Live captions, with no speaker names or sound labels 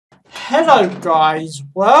Hello guys,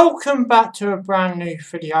 welcome back to a brand new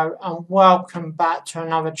video and welcome back to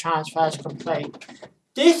another Transfers Complete.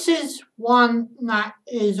 This is one that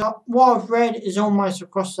is, what I've read is almost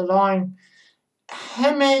across the line.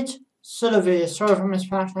 Hamid Sullivan, sorry if I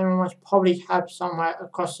mispronounced his name, almost probably have somewhere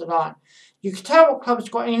across the line. You can tell what club's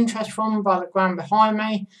got interest from by the ground behind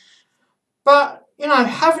me. But, you know,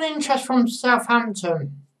 having interest from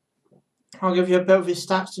Southampton, I'll give you a bit of his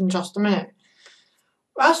stats in just a minute.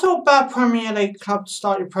 That's not a bad Premier League club to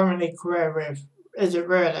start your Premier League career with, is it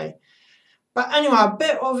really? But anyway, a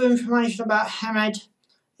bit of information about Hamid.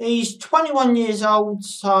 He's 21 years old,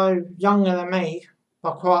 so younger than me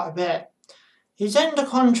by quite a bit. His end of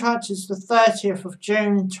contract is the 30th of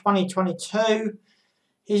June 2022.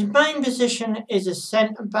 His main position is a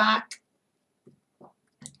centre-back.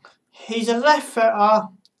 He's a left footer.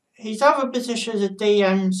 His other position is a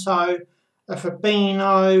DM, so a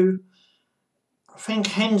Fabinho. I think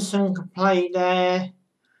Henson could play there.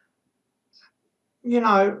 You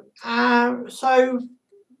know, so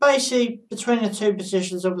basically between the two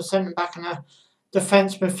positions of a centre-back and a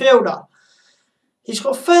defence midfielder. He's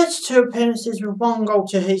got 32 appearances with 1 goal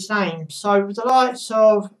to his name. So with the likes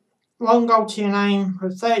of 1 goal to your name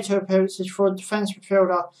with 32 appearances for a defence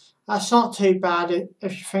midfielder, that's not too bad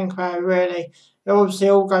if you think about it really. It obviously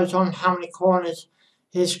all goes on how many corners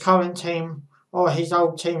his current team or his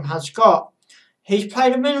old team has got. He's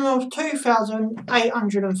played a minimum of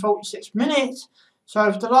 2,846 minutes, so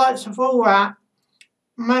with the likes of all that,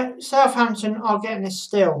 Southampton are getting a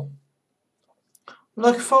steal.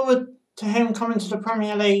 Look forward to him coming to the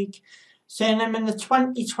Premier League, seeing him in the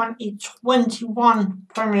 2020-21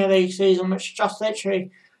 Premier League season, which is just literally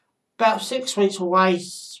about 6 weeks away,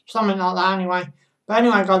 something like that anyway. But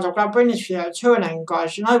anyway guys, I'm going to bring this video to an end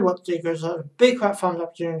guys. You know what to do guys, a big fat thumbs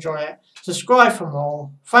up if you enjoy it. Subscribe for more.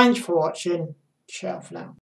 Thanks for watching. Ciao for now.